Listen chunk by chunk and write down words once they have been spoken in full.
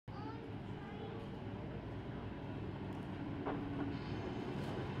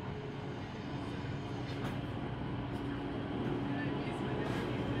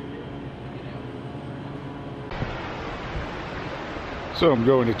So I'm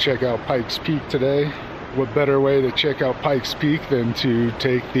going to check out Pikes Peak today. What better way to check out Pikes Peak than to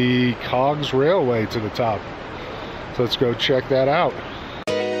take the Cogs Railway to the top? So let's go check that out.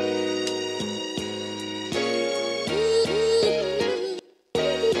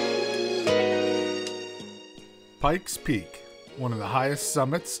 Pikes Peak, one of the highest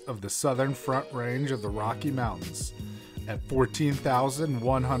summits of the southern front range of the Rocky Mountains, at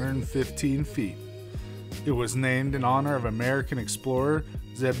 14,115 feet. It was named in honor of American explorer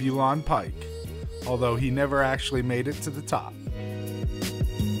Zebulon Pike, although he never actually made it to the top.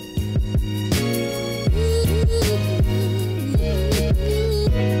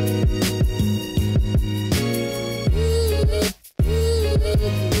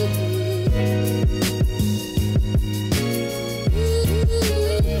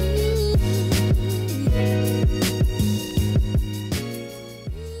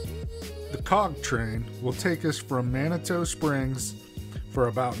 The Cog Train will take us from Manitou Springs for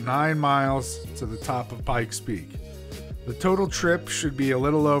about 9 miles to the top of Pikes Peak. The total trip should be a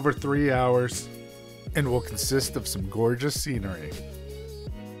little over 3 hours and will consist of some gorgeous scenery.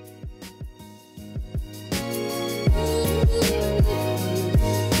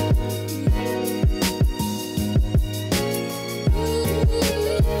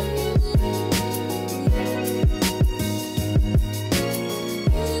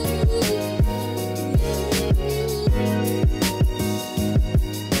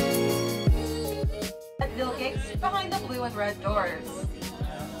 Behind the blue and red doors.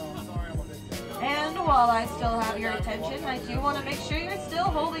 And while I still have your attention, I do want to make sure you're still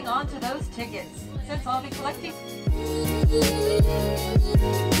holding on to those tickets, since I'll be collecting.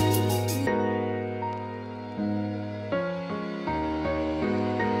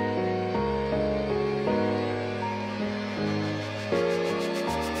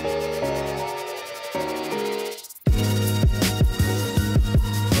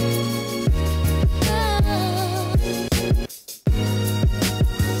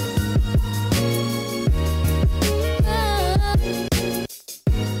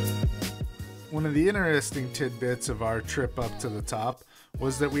 One of the interesting tidbits of our trip up to the top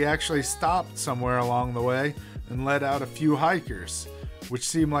was that we actually stopped somewhere along the way and let out a few hikers, which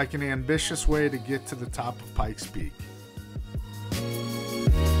seemed like an ambitious way to get to the top of Pikes Peak.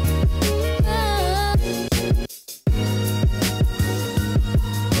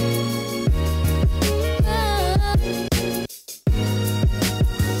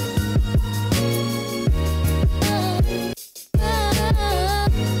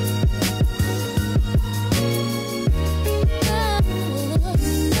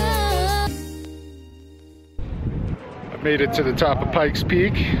 Made it to the top of Pikes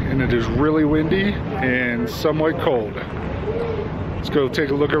Peak, and it is really windy and somewhat cold. Let's go take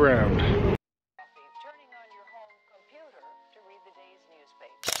a look around. Turning on your home computer to read the day's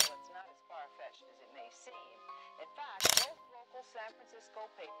newspaper. Well, it's not as far-fetched as it may seem. In fact, both local San Francisco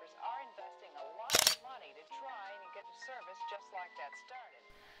papers are investing a lot of money to try and get a service just like that started.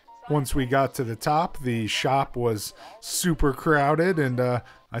 Once we got to the top, the shop was super crowded, and I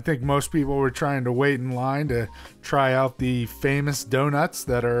think most people were trying to wait in line to try out the famous donuts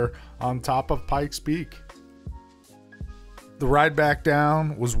that are on top of Pikes Peak. The ride back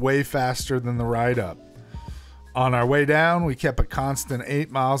down was way faster than the ride up. On our way down, we kept a constant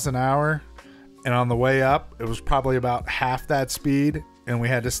 8 miles an hour, and on the way up, it was probably about half that speed, and we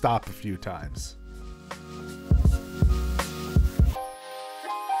had to stop a few times.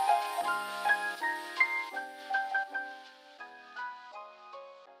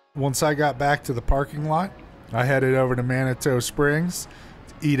 Once I got back to the parking lot, I headed over to Manitou Springs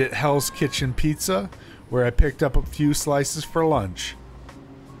to eat at Hell's Kitchen Pizza, where I picked up a few slices for lunch.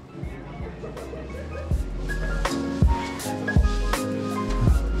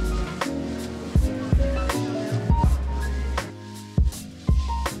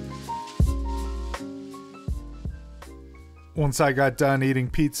 Once I got done eating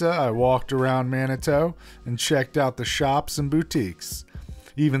pizza, I walked around Manitou and checked out the shops and boutiques,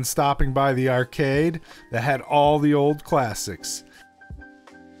 even stopping by the arcade that had all the old classics.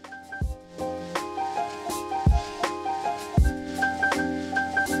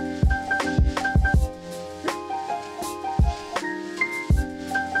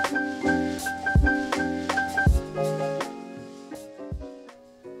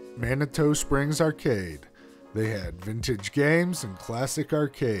 Manitou Springs Arcade. They had vintage games and classic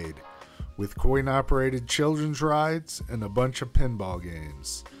arcade, with coin-operated children's rides and a bunch of pinball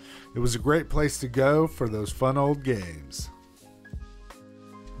games. It was a great place to go for those fun old games.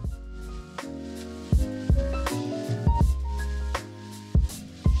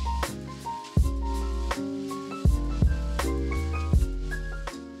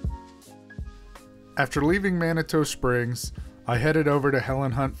 After leaving Manitou Springs, I headed over to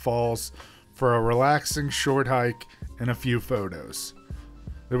Helen Hunt Falls for a relaxing short hike and a few photos.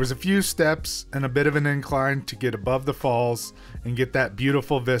 There was a few steps and a bit of an incline to get above the falls and get that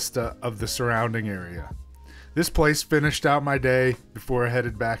beautiful vista of the surrounding area. This place finished out my day before I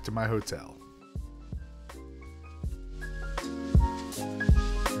headed back to my hotel.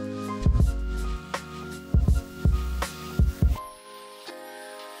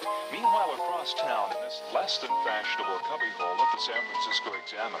 Meanwhile, across town, in this less than fashionable cubbyhole of the San Francisco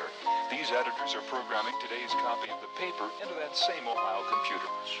Examiner, these editors are programming today's copy of the paper into that same Ohio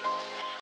computer.